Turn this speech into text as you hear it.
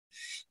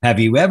Have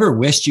you ever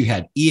wished you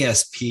had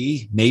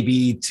ESP,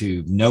 maybe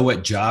to know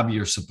what job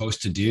you're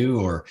supposed to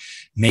do, or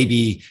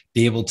maybe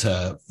be able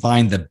to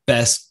find the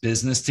best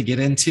business to get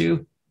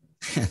into?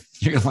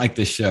 You're going to like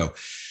this show.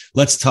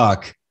 Let's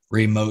talk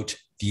remote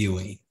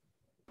viewing.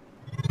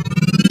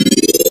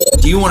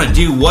 Do you want to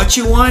do what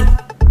you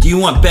want? Do you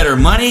want better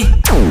money?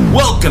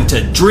 Welcome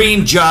to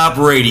Dream Job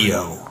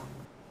Radio.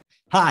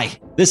 Hi,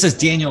 this is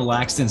Daniel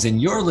Lakstins,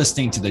 and you're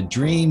listening to the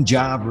Dream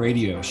Job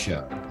Radio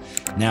Show.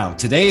 Now,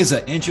 today is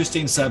an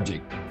interesting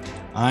subject.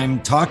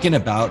 I'm talking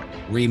about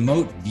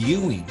remote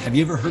viewing. Have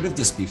you ever heard of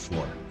this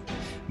before?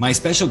 My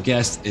special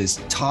guest is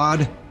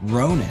Todd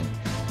Ronan.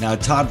 Now,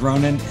 Todd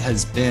Ronan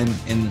has been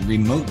in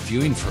remote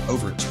viewing for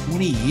over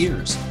 20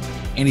 years,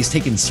 and he's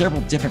taken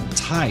several different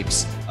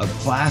types of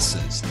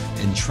classes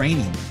and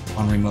training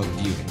on remote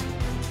viewing.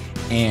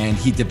 And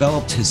he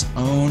developed his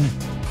own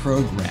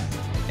program.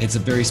 It's a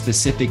very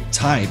specific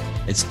type.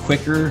 It's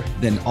quicker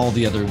than all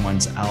the other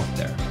ones out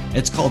there.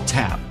 It's called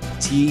TAPP,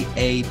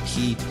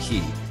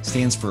 T-A-P-P,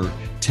 stands for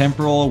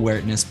Temporal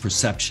Awareness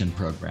Perception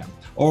Program,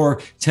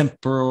 or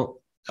Temporal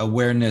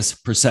Awareness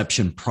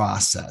Perception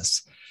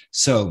Process.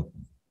 So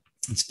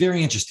it's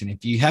very interesting.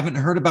 If you haven't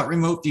heard about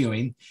remote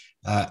viewing,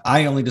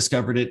 I only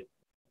discovered it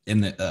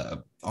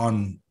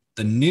on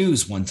the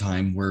news one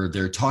time where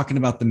they're talking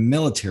about the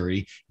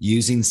military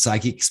using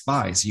psychic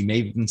spies. You may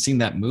have even seen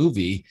that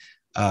movie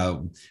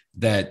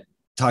that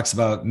talks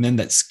about men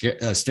that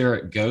stare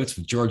at goats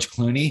with George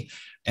Clooney.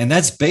 And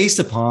that's based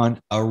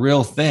upon a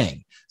real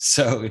thing.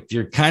 So if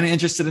you're kind of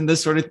interested in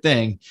this sort of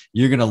thing,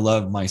 you're going to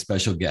love my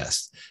special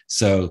guest.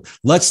 So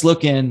let's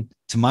look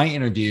into my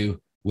interview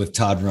with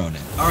Todd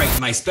Ronan. All right,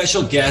 my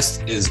special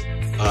guest is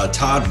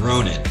Todd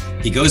Ronan.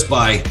 He goes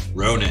by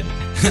Ronan,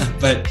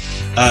 but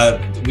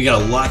we got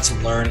a lot to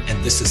learn,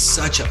 and this is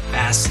such a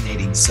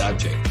fascinating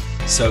subject.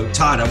 So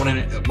Todd, I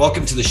want to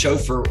welcome to the show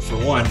for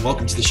one.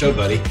 Welcome to the show,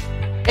 buddy.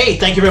 Hey,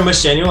 thank you very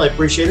much, Daniel. I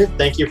appreciate it.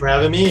 Thank you for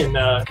having me, and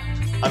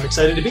I'm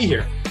excited to be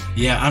here.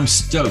 Yeah, I'm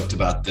stoked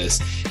about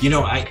this. You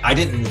know, I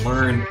didn't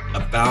learn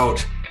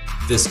about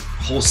this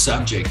whole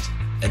subject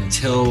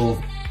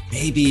until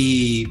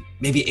maybe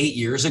 8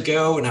 years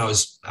ago, and I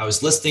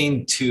was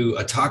listening to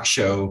a talk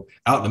show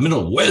out in the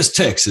middle of West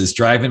Texas,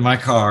 driving my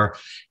car,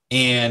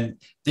 and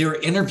they were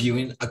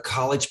interviewing a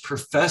college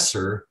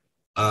professor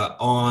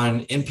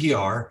on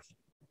NPR,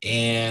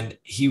 and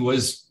he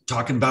was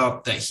talking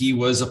about that he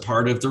was a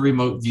part of the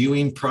remote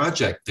viewing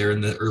project there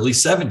in the early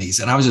 70s.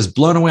 And I was just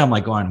blown away. I'm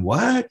like going,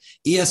 what?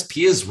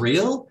 ESP is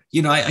real?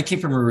 You know, I came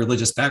from a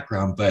religious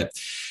background, but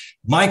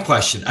my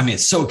question, I mean,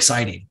 it's so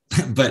exciting,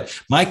 but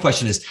my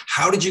question is,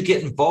 how did you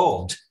get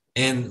involved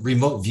in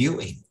remote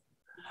viewing?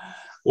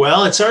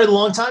 Well, it started a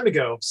long time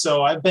ago.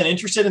 So I've been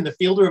interested in the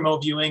field of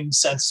remote viewing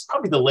since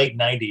probably the late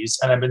 90s.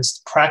 And I've been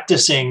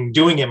practicing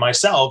doing it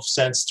myself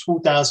since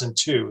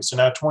 2002. So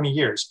now 20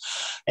 years.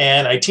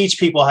 And I teach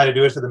people how to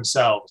do it for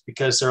themselves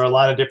because there are a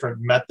lot of different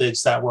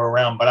methods that were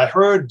around. But I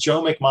heard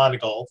Joe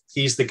McMoneagle,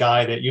 he's the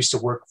guy that used to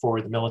work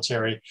for the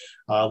military,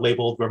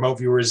 labeled Remote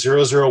Viewer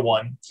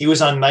 001. He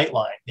was on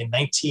Nightline in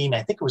I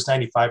think it was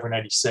 95 or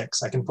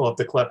 96. I can pull up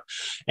the clip.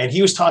 And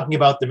he was talking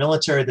about the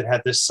military that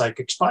had this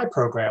psychic spy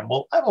program.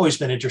 Well, I've always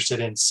been interested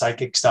in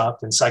psychic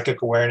stuff and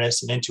psychic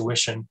awareness and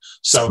intuition.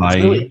 So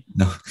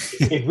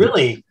it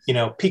really,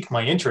 piqued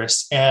my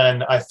interest.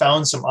 And I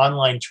found some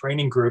online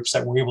training groups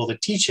that were able to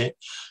teach it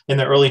in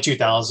the early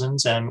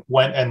 2000s, and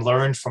went and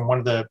learned from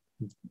one of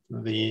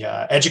the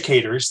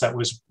educators that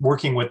was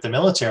working with the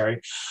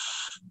military.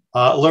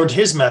 Learned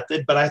his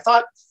method, but I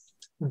thought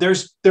there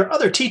are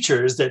other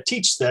teachers that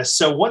teach this.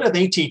 So what are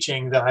they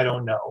teaching that I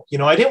don't know?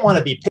 I didn't want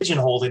to be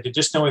pigeonholed into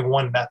just knowing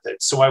one method.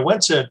 So I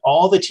went to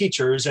all the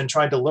teachers and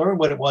tried to learn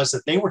what it was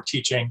that they were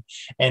teaching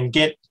and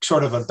get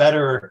sort of a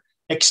better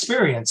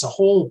experience, a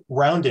whole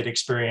rounded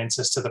experience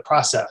as to the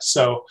process.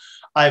 So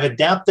I've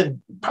adapted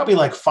probably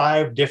like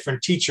 5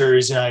 different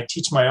teachers, and I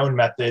teach my own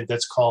method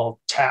that's called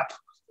TAPP,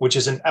 which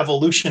is an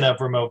evolution of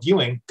remote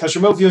viewing, because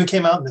remote viewing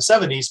came out in the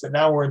 70s, but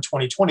now we're in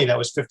 2020. That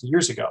was 50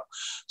 years ago.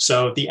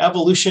 So the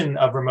evolution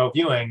of remote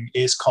viewing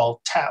is called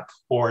TAPP,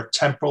 or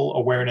Temporal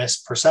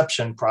Awareness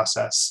Perception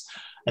Process.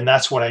 And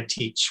that's what I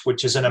teach,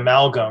 which is an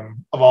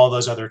amalgam of all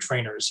those other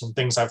trainers and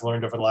things I've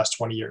learned over the last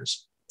 20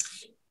 years.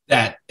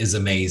 That is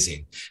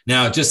amazing.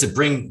 Now, just to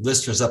bring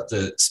listeners up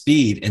to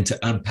speed and to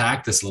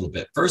unpack this a little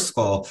bit, first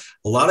of all,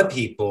 a lot of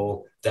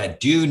people that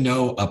do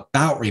know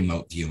about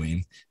remote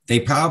viewing, they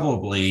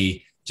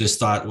probably just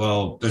thought,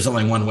 well, there's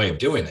only one way of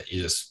doing it.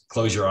 You just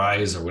close your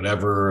eyes or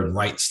whatever and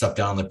write stuff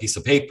down on a piece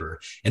of paper.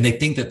 And they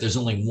think that there's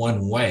only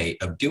one way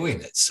of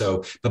doing it.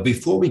 So, but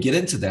before we get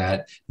into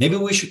that, maybe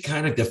we should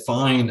kind of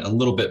define a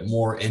little bit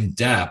more in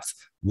depth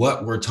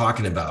what we're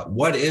talking about.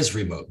 What is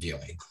remote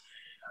viewing?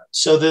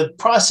 So the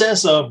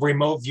process of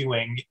remote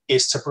viewing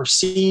is to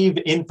perceive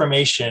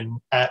information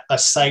at a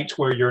site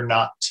where you're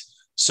not.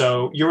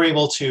 So you're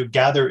able to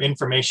gather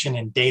information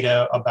and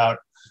data about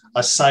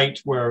a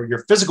site where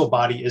your physical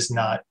body is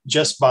not,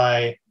 just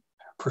by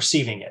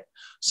perceiving it.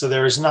 So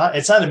it's not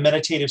a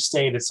meditative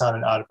state. It's not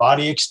an out of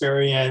body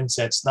experience.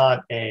 It's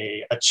not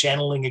a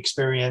channeling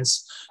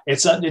experience.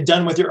 It's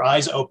done with your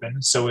eyes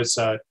open. So it's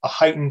a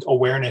heightened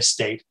awareness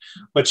state,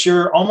 but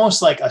you're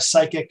almost like a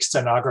psychic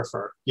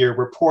stenographer. You're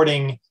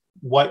reporting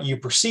what you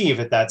perceive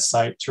at that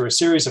site through a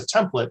series of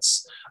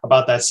templates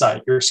about that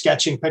site. You're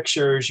sketching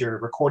pictures, you're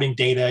recording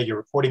data, you're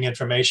reporting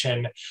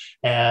information.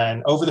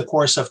 And over the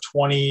course of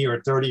 20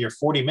 or 30 or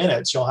 40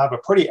 minutes, you'll have a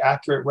pretty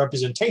accurate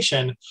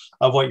representation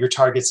of what your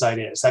target site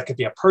is. That could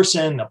be a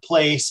person, a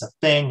place, a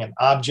thing, an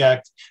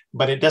object,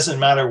 but it doesn't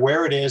matter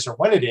where it is or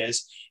when it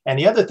is. And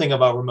the other thing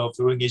about remote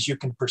viewing is you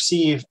can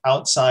perceive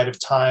outside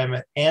of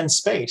time and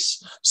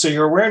space. So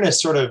your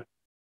awareness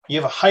you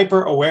have a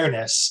hyper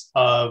awareness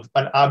of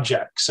an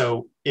object.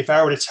 So if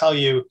I were to tell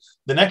you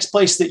the next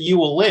place that you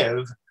will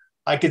live,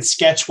 I could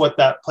sketch what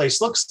that place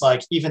looks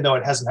like, even though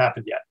it hasn't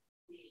happened yet.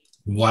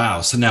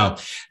 Wow. So now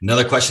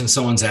another question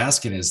someone's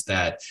asking is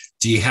that,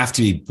 do you have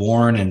to be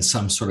born in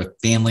some sort of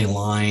family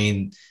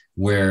line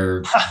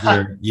where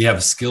you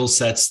have skill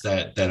sets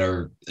that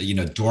are,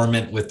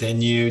 dormant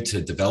within you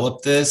to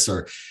develop this?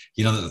 Or,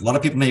 a lot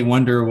of people may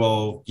wonder,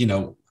 well,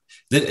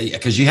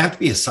 because you have to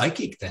be a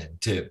psychic then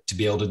to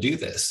be able to do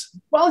this.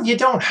 Well, you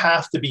don't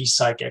have to be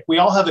psychic. We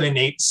all have an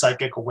innate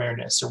psychic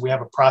awareness, or we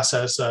have a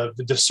process of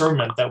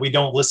discernment that we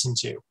don't listen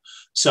to.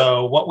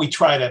 So what we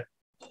try to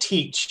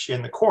teach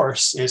in the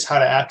course is how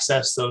to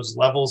access those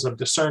levels of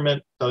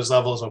discernment, those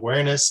levels of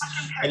awareness.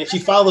 And if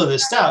you follow the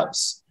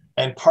steps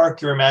and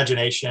park your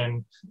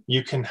imagination,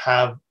 you can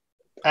have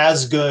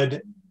as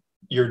good,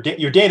 your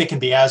data can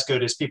be as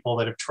good as people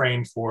that have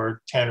trained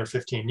for 10 or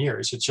 15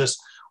 years. It's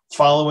just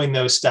following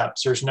those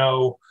steps. You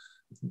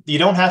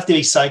don't have to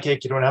be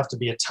psychic. You don't have to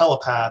be a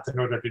telepath in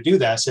order to do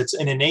this. It's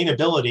an innate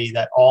ability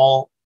that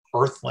all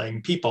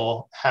earthling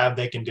people have,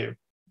 they can do.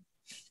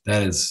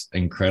 That is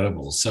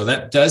incredible. So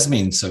that does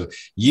mean, so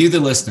you, the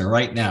listener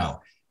right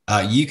now,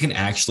 you can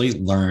actually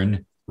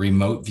learn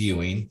remote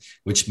viewing,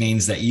 which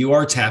means that you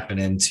are tapping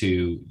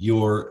into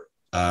your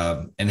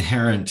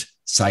inherent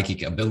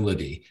psychic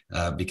ability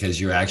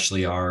because you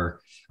actually are,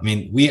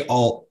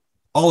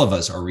 all of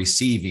us are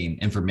receiving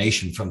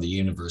information from the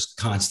universe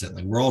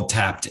constantly. We're all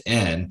tapped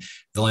in.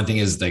 The only thing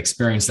is the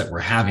experience that we're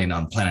having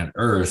on planet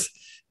Earth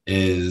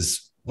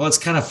is, well, it's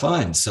kind of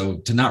fun. So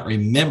to not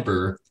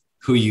remember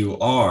who you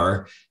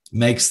are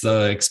makes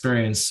the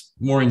experience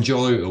more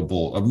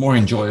enjoyable,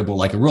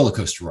 like a roller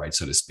coaster ride,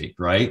 so to speak,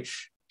 right?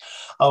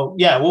 Oh,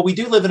 yeah. Well, we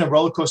do live in a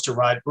roller coaster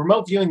ride.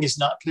 Remote viewing is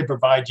not going to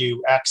provide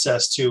you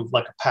access to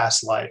like a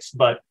past life,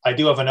 but I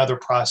do have another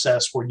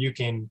process where you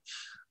can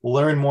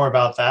learn more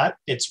about that.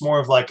 It's more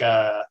of like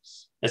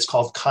it's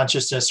called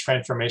consciousness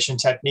transformation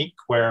technique,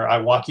 where I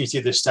walk you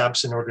through the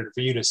steps in order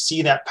for you to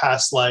see that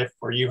past life,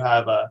 where you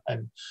have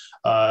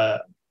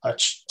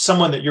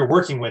someone that you're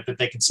working with that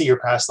they can see your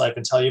past life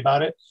and tell you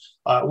about it.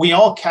 We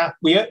all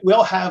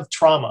have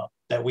trauma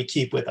that we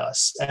keep with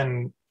us,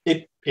 and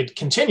it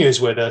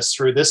continues with us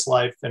through this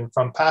life and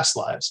from past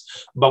lives.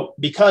 But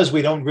because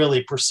we don't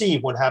really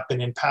perceive what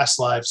happened in past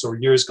lives or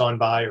years gone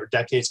by or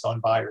decades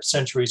gone by or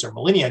centuries or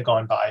millennia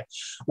gone by,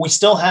 we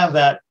still have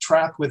that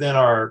trapped within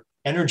our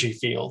energy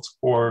field,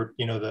 or,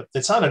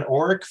 it's not an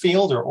auric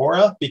field or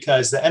aura,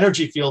 because the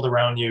energy field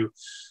around you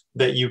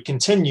that you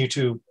continue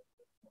to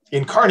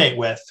incarnate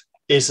with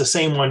is the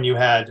same one you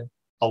had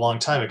a long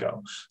time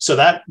ago. So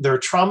that there are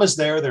traumas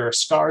there are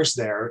scars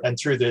there. And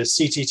through the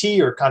CTT,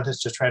 or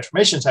consciousness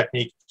transformation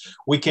technique,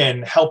 we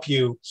can help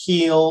you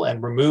heal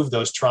and remove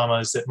those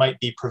traumas that might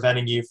be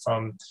preventing you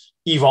from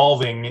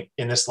evolving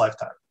in this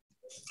lifetime.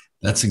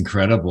 That's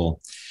incredible.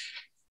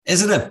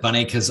 Isn't it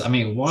funny? Because,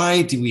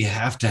 why do we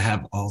have to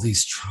have all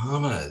these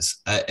traumas?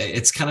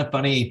 It's kind of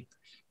funny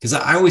because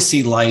I always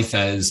see life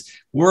as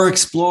we're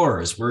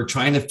explorers. We're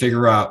trying to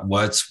figure out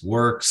what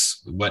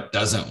works, what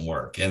doesn't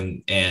work.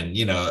 And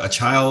a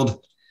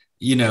child,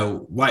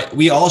 why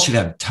we all should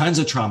have tons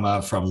of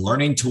trauma from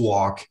learning to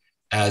walk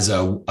as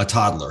a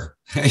toddler.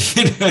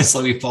 It's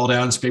like we fall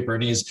down, scrape our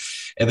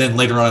knees. And then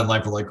later on in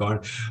life, we're like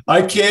going,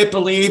 I can't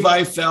believe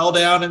I fell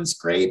down and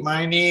scraped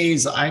my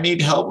knees. I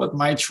need help with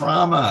my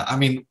trauma.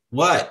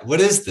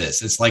 What is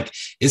this? It's like,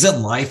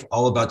 isn't life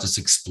all about just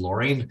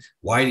exploring?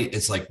 Why?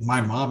 It's like,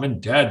 my mom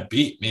and dad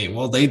beat me.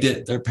 Well, they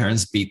did. Their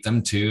parents beat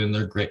them too. And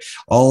they're great.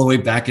 All the way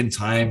back in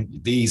time,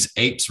 these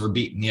apes were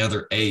beating the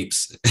other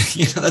apes.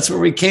 That's where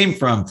we came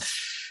from.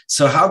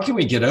 So how can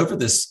we get over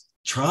this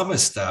trauma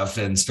stuff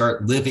and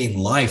start living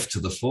life to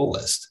the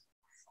fullest?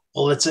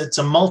 Well, it's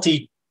a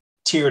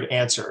multi-tiered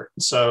answer.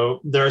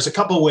 So there's a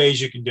couple of ways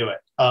you can do it.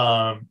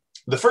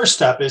 The first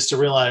step is to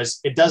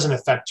realize it doesn't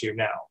affect you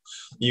now.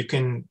 You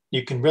can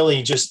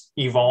really just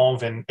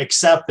evolve and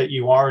accept that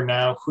you are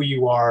now who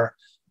you are,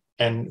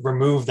 and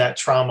remove that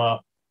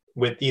trauma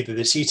with either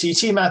the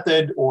CTT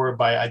method or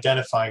by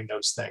identifying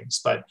those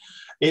things. But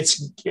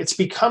it's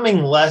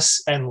becoming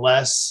less and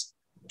less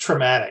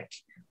traumatic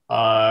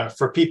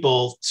for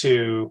people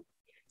to,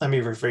 let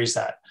me rephrase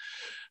that.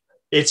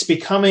 It's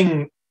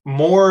becoming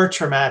more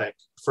traumatic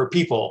for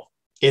people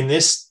in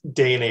this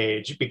day and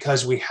age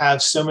because we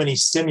have so many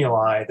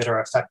stimuli that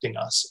are affecting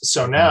us.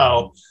 So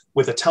now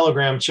with a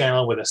Telegram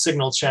channel, with a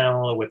Signal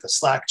channel, with a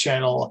Slack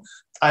channel,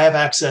 I have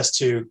access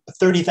to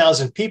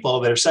 30,000 people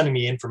that are sending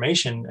me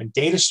information and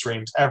data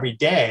streams every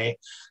day.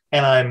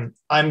 And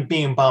I'm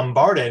being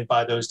bombarded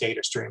by those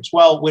data streams.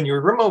 Well, when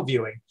you're remote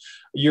viewing,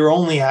 you're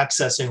only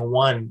accessing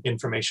one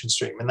information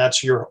stream, and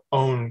that's your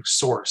own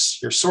source,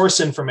 your source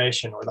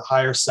information, or the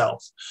higher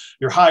self,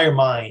 your higher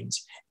mind.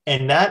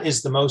 And that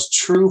is the most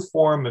true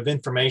form of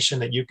information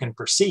that you can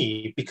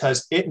perceive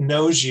because it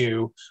knows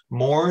you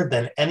more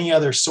than any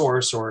other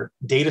source or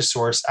data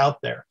source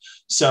out there.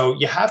 So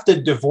you have to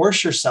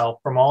divorce yourself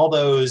from all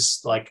those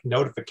like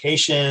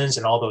notifications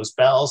and all those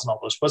bells and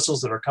all those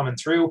whistles that are coming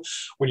through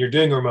when you're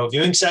doing a remote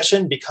viewing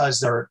session because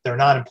they're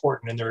not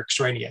important and they're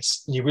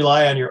extraneous. You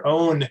rely on your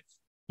own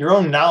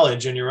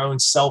knowledge and your own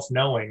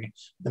self-knowing.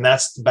 And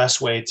that's the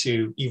best way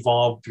to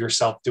evolve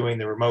yourself doing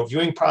the remote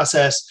viewing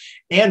process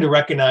and to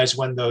recognize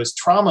when those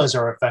traumas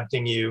are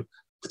affecting you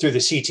through the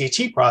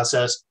CTT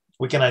process.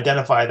 We can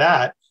identify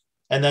that.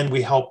 And then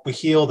we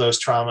heal those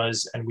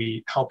traumas and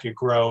we help you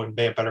grow and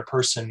be a better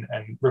person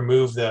and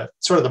remove the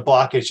sort of the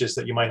blockages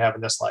that you might have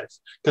in this life.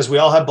 Because we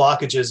all have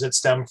blockages that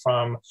stem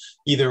from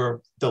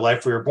either the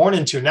life we were born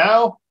into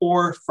now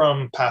or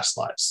from past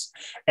lives.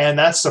 And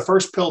that's the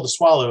first pill to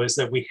swallow, is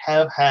that we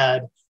have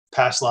had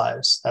past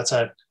lives. That's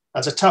a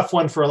tough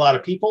one for a lot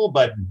of people,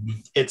 but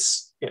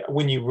it's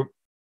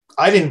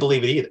I didn't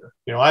believe it either.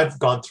 I've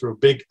gone through a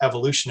big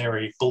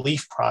evolutionary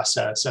belief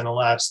process in the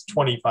last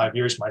 25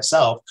 years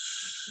myself.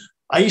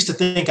 I used to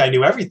think I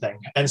knew everything.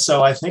 And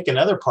so I think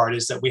another part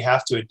is that we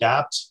have to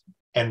adapt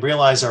and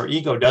realize our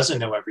ego doesn't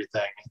know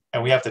everything.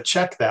 And we have to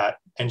check that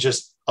and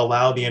just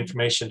allow the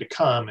information to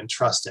come and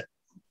trust it.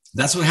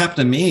 That's what happened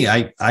to me.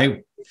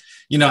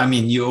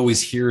 You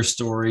always hear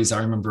stories.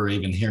 I remember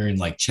even hearing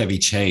like Chevy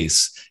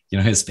Chase,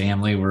 his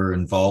family were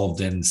involved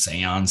in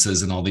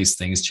seances and all these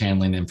things,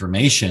 channeling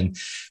information.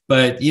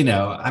 But,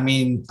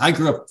 I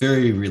grew up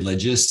very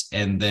religious.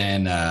 And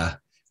then,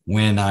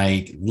 when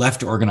I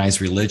left organized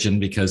religion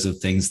because of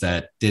things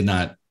that did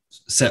not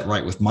set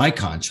right with my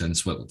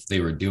conscience, what they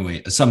were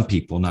doing, some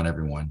people, not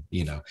everyone,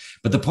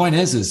 but the point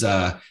is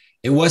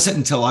it wasn't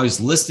until I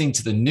was listening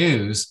to the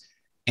news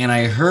and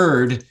I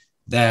heard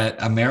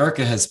that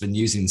America has been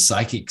using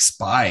psychic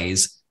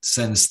spies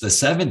since the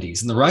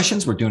 70s and the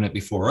Russians were doing it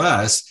before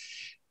us.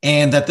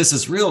 And that this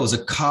is real. It was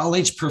a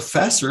college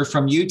professor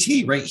from UT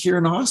right here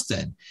in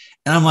Austin.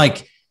 And I'm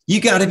like,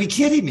 you got to be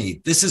kidding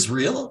me. This is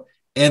real.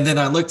 And then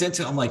I looked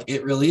into it. I'm like,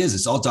 it really is.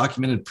 It's all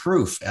documented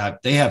proof.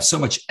 They have so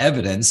much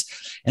evidence.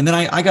 And then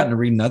I got into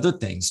reading other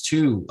things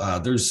too.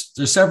 There's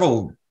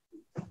several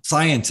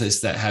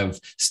scientists that have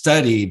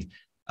studied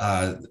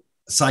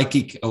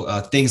psychic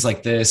things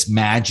like this,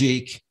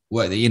 magic,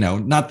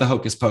 not the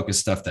hocus pocus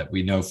stuff that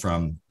we know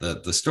from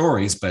the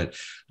stories, but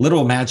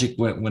literal magic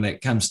when it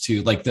comes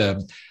to like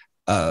the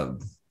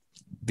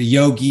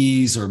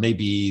yogis or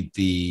maybe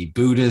the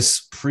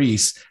Buddhist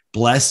priests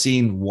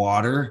blessing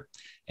water.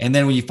 And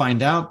then when you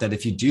find out that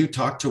if you do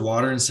talk to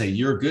water and say,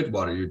 you're good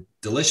water, you're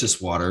delicious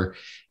water,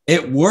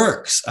 it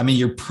works. I mean,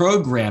 you're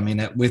programming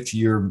it with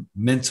your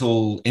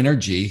mental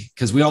energy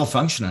because we all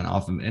function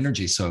off of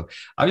energy. So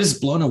I was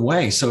just blown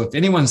away. So if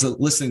anyone's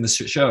listening to this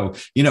show,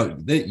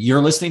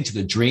 you're listening to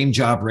the Dream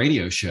Job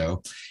Radio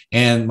Show.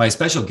 And my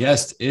special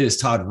guest is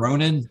Todd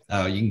Ronan.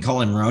 You can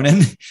call him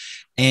Ronan.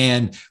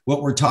 And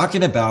what we're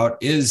talking about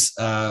is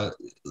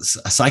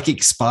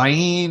psychic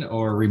spying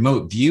or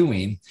remote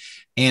viewing.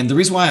 And the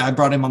reason why I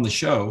brought him on the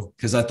show,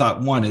 because I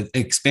thought, one, it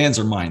expands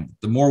our mind.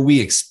 The more we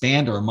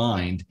expand our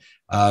mind,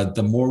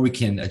 the more we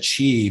can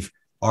achieve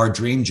our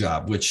dream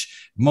job,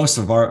 which most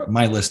of the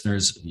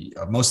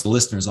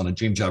listeners on the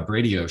Dream Job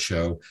Radio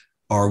Show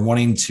are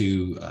wanting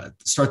to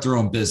start their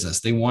own business.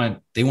 They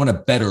want a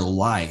better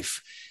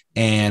life.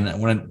 And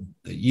when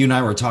you and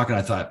I were talking,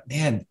 I thought,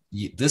 man,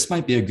 this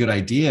might be a good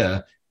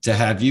idea to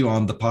have you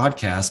on the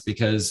podcast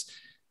because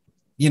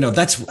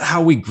that's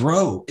how we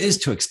grow, is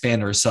to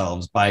expand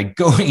ourselves by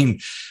going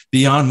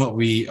beyond what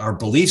our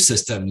belief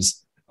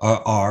systems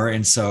are.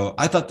 And so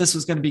I thought this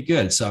was going to be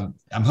good. So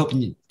I'm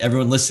hoping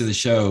everyone listening to the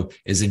show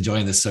is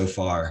enjoying this so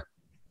far.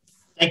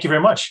 Thank you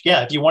very much.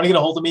 Yeah. If you want to get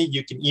a hold of me,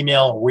 you can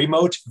email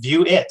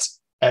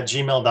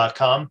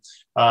remoteviewit@gmail.com.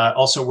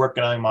 Also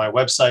working on my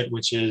website,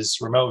 which is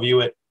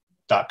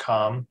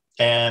remoteviewit.com.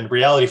 and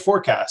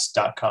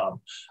realityforecast.com,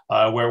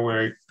 where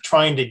we're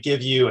trying to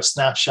give you a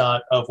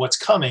snapshot of what's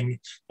coming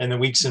in the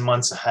weeks and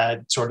months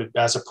ahead, sort of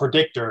as a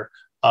predictor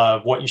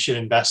of what you should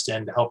invest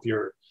in to help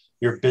your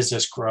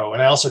business grow.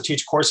 And I also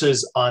teach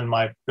courses on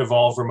my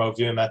Evolve Remote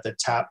Viewing Method,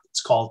 TAPP.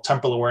 It's called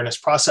Temporal Awareness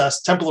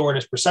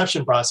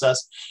Perception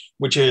process,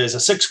 which is a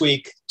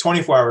 6-week,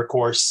 24-hour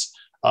course.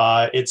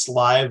 It's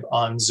live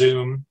on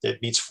Zoom.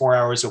 It meets 4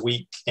 hours a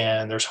week,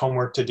 and there's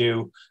homework to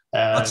do.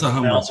 Lots of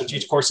homework. I also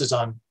teach courses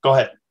on, go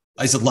ahead.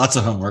 I said lots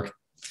of homework.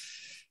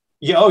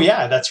 Yeah. Oh,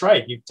 yeah, that's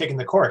right. You've taken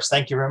the course.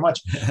 Thank you very much.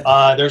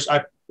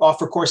 I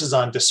offer courses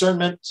on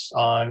discernment,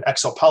 on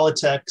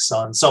exopolitics,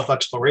 on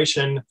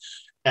self-exploration,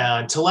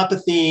 and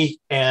telepathy.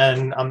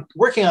 And I'm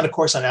working on a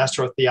course on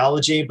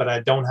astrotheology, but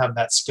I don't have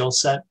that skill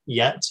set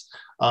yet.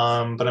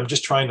 But I'm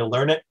just trying to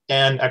learn it,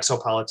 and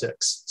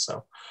exopolitics.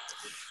 So.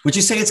 Would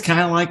you say it's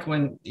kind of like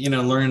when,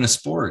 learning a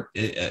sport,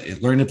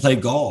 learning to play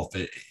golf?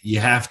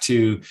 You have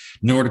to,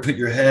 in order to put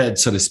your head,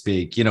 so to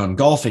speak, in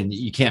golfing,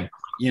 you can't,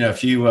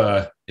 if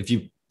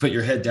you put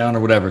your head down or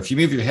whatever, if you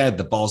move your head,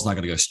 the ball's not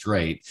going to go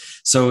straight.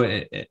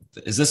 So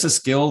is this a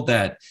skill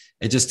that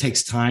it just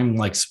takes time,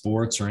 like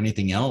sports or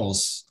anything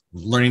else,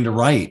 learning to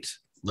write,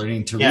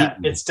 learning to read? Yeah,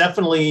 it's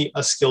definitely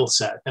a skill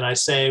set. And I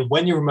say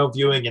when you're remote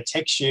viewing, it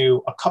takes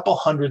you a couple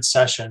hundred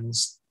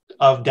sessions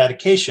of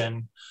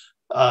dedication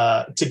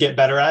to get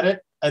better at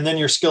it. And then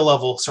your skill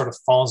level sort of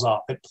falls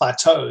off. It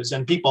plateaus.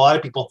 And a lot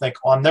of people think,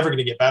 oh, I'm never going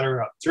to get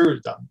better. I'm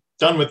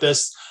done with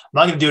this. I'm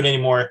not going to do it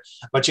anymore.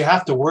 But you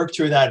have to work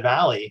through that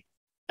valley.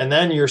 And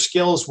then your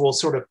skills will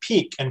sort of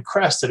peak and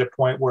crest at a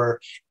point where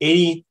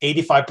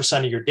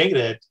 85% of your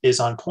data is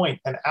on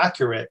point and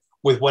accurate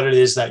with what it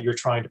is that you're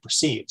trying to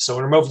perceive. So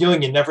in remote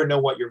viewing, you never know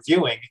what you're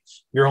viewing.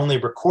 You're only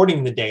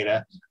recording the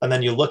data. And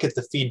then you look at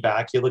the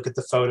feedback, you look at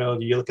the photo,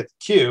 you look at the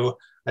cue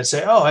and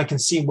say, oh, I can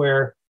see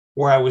where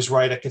I was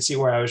right. I can see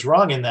where I was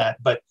wrong in that.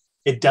 But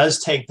it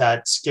does take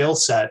that skill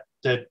set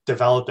to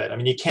develop it. I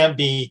mean, you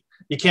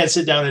can't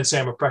sit down and say,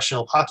 I'm a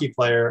professional hockey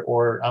player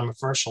or I'm a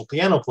professional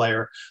piano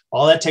player.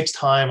 All that takes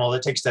time, all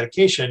that takes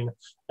dedication.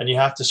 And you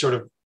have to sort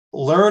of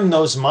learn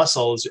those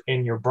muscles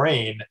in your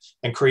brain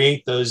and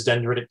create those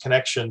dendritic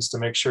connections to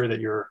make sure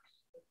that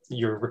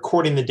you're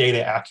recording the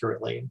data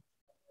accurately.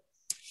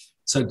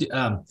 So do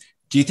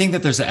you think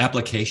that there's an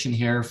application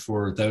here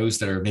for those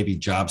that are maybe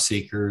job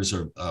seekers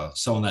or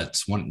someone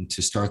that's wanting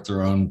to start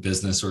their own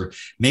business, or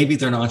maybe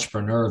they're an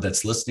entrepreneur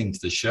that's listening to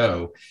the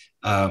show?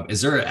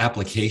 Is there an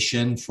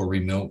application for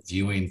remote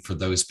viewing for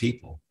those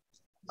people?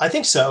 I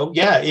think so.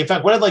 Yeah. In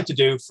fact, what I'd like to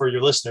do for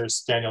your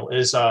listeners, Daniel,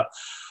 is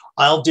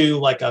I'll do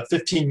like a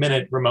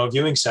 15-minute remote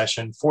viewing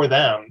session for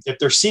them. If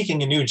they're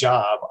seeking a new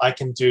job, I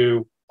can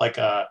do like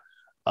a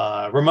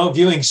remote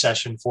viewing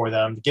session for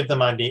them to give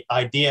them an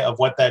idea of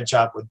what that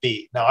job would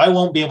be. Now, I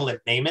won't be able to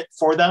name it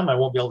for them. I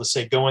won't be able to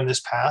say, go in this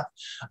path,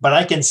 but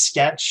I can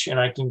sketch and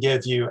I can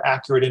give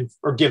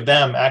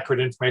them accurate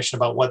information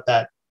about what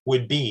that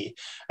would be.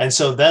 And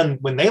so then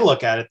when they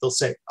look at it, they'll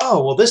say,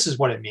 oh, well, this is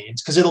what it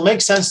means, because it'll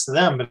make sense to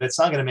them, but it's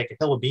not going to make a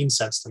hill of beans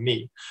sense to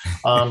me.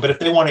 But if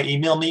they want to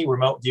email me,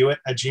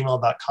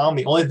 remoteviewit@gmail.com,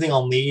 the only thing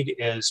I'll need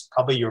is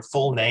probably your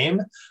full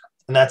name,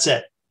 and that's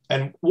it.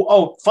 And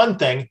fun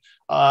thing,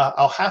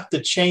 I'll have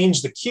to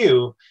change the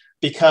queue,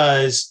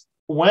 because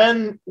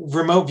when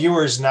remote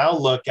viewers now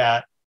look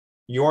at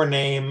your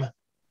name,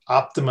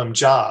 optimum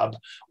job,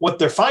 what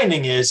they're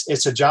finding is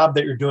it's a job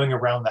that you're doing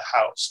around the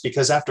house.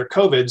 Because after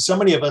COVID, so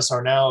many of us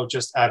are now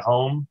just at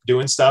home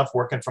doing stuff,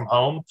 working from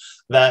home,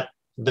 that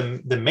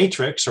the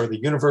matrix or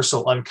the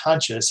universal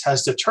unconscious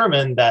has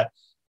determined that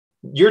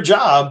your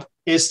job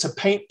is to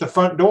paint the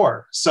front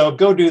door. So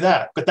go do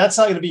that. But that's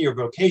not going to be your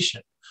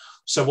vocation.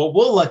 So what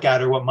we'll look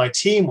at, or what my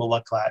team will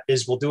look at,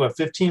 is we'll do a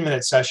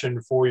 15-minute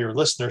session for your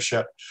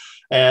listenership.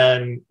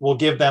 And we'll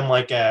give them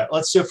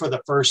let's do it for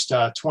the first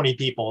 20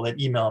 people that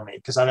email me,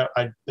 because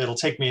it'll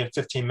take me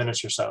 15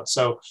 minutes or so.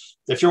 So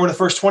if you're one of the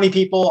first 20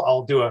 people,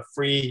 I'll do a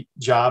free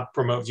job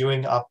remote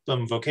viewing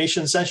optimum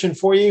vocation session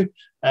for you.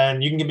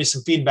 And you can give me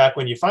some feedback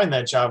when you find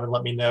that job and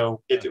let me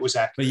know if it was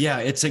accurate. But yeah,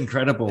 it's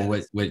incredible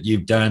what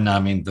you've done. I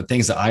mean, the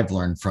things that I've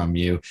learned from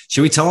you.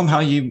 Should we tell them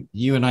how you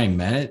and I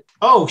met?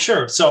 Oh,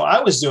 sure. So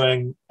I was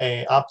doing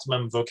a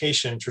optimum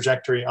vocation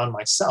trajectory on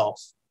myself,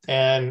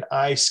 and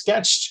I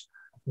sketched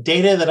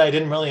data that I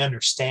didn't really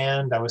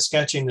understand. I was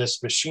sketching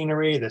this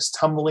machinery, this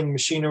tumbling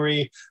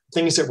machinery,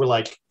 things that were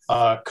like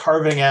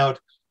carving out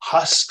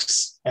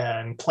husks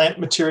and plant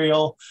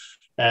material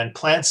and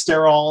plant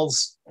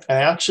sterols. And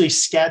I actually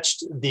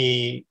sketched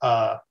the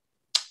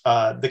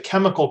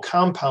chemical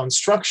compound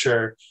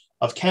structure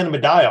of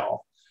cannabidiol.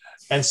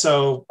 And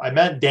so I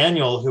met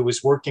Daniel, who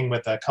was working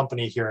with a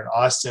company here in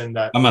Austin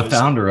that I'm a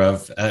founder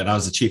of, and I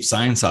was the chief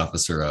science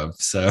officer of.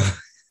 So.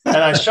 And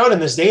I showed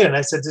him this data and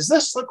I said, does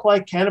this look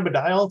like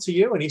cannabidiol to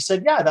you? And he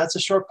said, yeah, that's a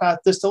short path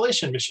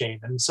distillation machine.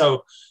 And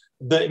so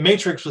the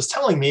matrix was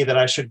telling me that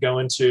I should go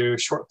into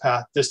short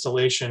path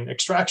distillation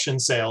extraction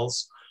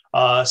sales.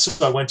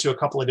 So I went to a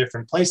couple of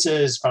different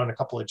places, found a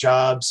couple of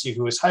jobs, see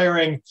who was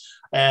hiring.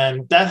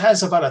 And that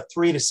has about a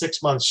 3 to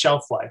 6 month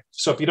shelf life.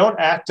 So if you don't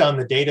act on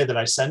the data that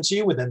I send to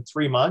you within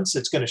 3 months,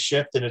 it's going to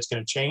shift and it's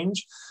going to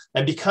change.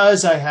 And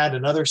because I had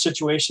another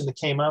situation that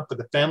came up with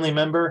a family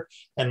member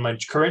and my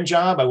current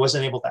job, I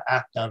wasn't able to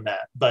act on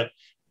that. But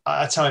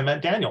that's how I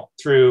met Daniel,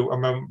 through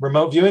a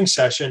remote viewing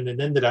session,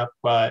 and ended up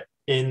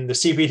in the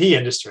CBD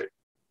industry.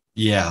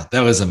 Yeah,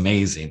 that was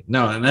amazing.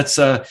 No, and that's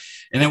and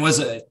it was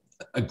a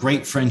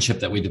great friendship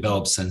that we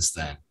developed since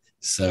then.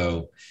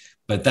 So,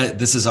 but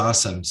this is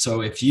awesome.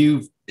 So if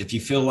you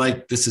feel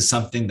like this is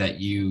something that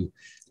you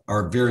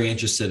are very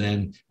interested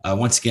in,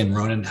 once again,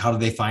 Ronan, how do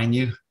they find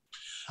you?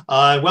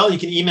 Well, you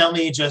can email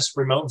me, just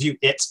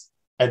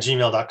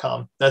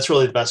remoteviewit@gmail.com. That's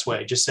really the best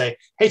way. Just say,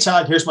 hey,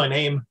 Todd, here's my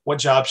name. What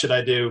job should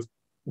I do?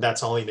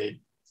 That's all you need.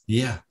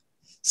 Yeah.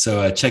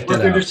 So check that out.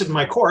 If you're interested in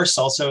my course,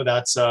 also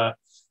it's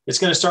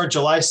going to start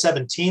July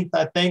 17th.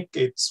 I think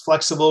it's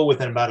flexible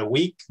within about a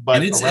week,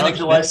 but around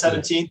July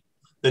 17th,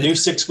 the new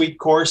 6-week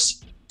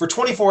course for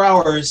 24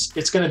 hours,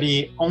 it's going to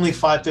be only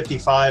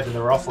 $555, and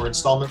there are offer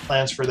installment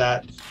plans for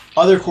that.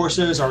 Other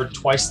courses are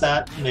twice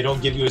that, and they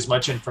don't give you as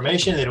much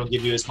information. They don't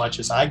give you as much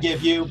as I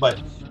give you, but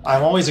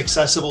I'm always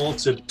accessible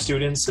to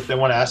students if they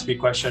want to ask me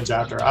questions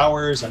after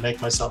hours. I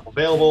make myself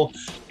available,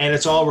 and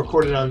it's all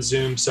recorded on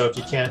Zoom. So if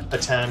you can't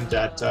attend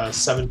at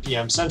 7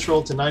 p.m.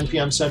 Central to 9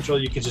 p.m.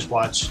 Central, you can just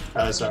watch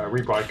as a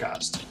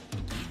rebroadcast.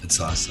 That's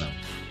awesome.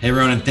 Hey,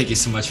 Ronan, thank you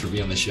so much for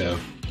being on the show.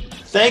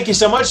 Thank you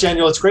so much,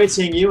 Daniel. It's great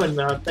seeing you, and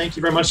thank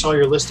you very much to all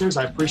your listeners.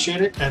 I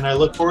appreciate it, and I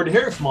look forward to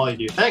hearing from all of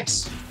you.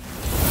 Thanks.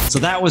 So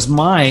that was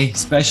my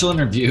special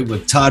interview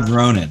with Todd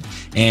Ronan,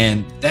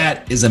 and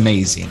that is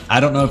amazing.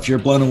 I don't know if you're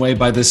blown away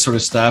by this sort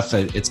of stuff.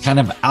 It's kind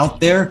of out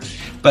there,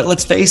 but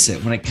let's face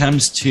it, when it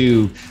comes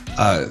to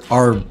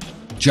our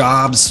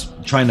jobs,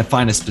 trying to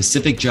find a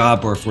specific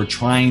job, or if we're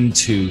trying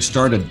to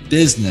start a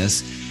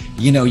business,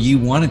 you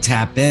want to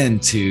tap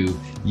into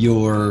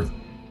your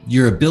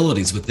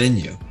abilities within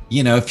you.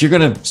 If you're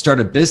going to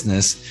start a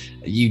business,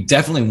 you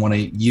definitely want to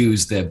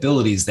use the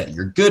abilities that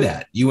you're good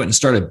at. You wouldn't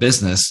start a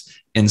business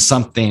in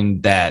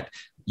something that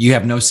you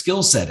have no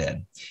skill set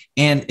in.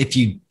 And if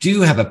you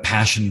do have a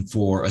passion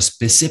for a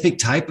specific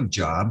type of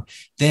job,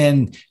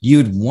 then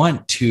you'd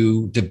want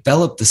to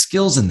develop the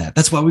skills in that.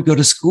 That's why we go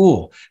to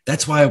school.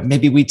 That's why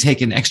maybe we take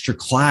an extra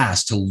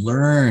class to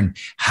learn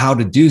how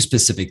to do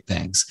specific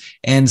things.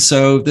 And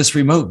so this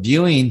remote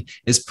viewing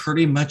is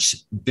pretty much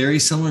very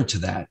similar to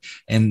that.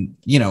 And,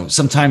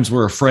 sometimes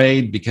we're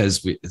afraid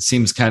because it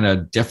seems kind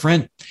of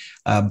different,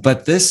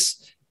 but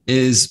this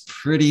is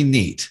pretty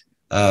neat,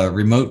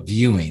 remote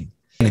viewing.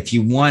 And if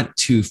you want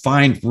to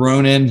find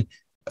Ronan,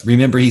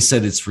 remember he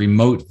said it's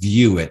remote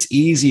view. It's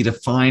easy to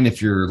find if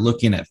you're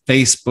looking at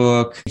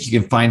Facebook. You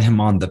can find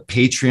him on the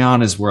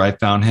Patreon is where I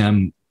found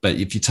him. But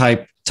if you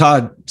type,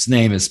 Todd's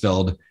name is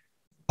spelled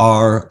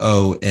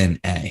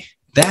R-O-N-A.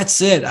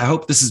 That's it. I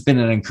hope this has been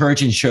an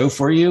encouraging show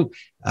for you.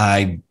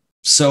 I'm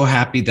so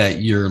happy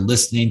that you're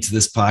listening to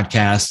this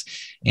podcast.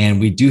 And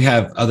we do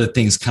have other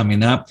things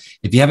coming up.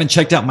 If you haven't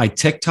checked out my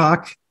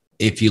TikTok,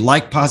 if you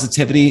like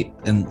positivity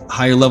and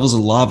higher levels of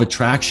law of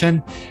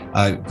attraction,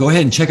 go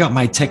ahead and check out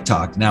my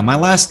TikTok. Now, my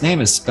last name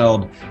is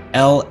spelled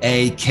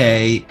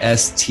Lakstins.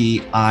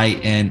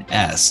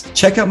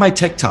 Check out my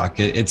TikTok.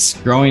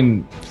 It's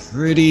growing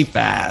pretty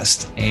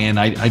fast, and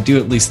I do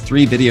at least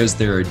 3 videos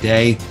there a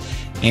day.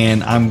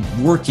 And I'm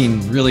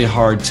working really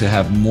hard to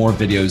have more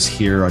videos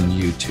here on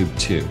YouTube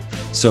too.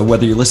 So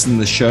whether you're listening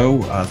to the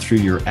show through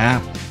your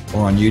app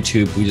or on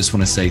YouTube, we just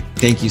want to say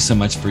thank you so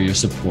much for your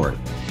support.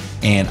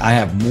 And I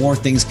have more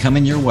things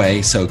coming your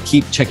way, so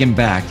keep checking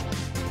back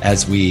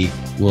as we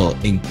will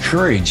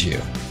encourage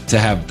you to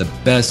have the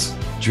best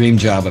dream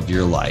job of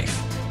your life.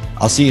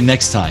 I'll see you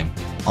next time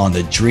on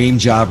the Dream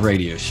Job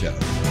Radio Show.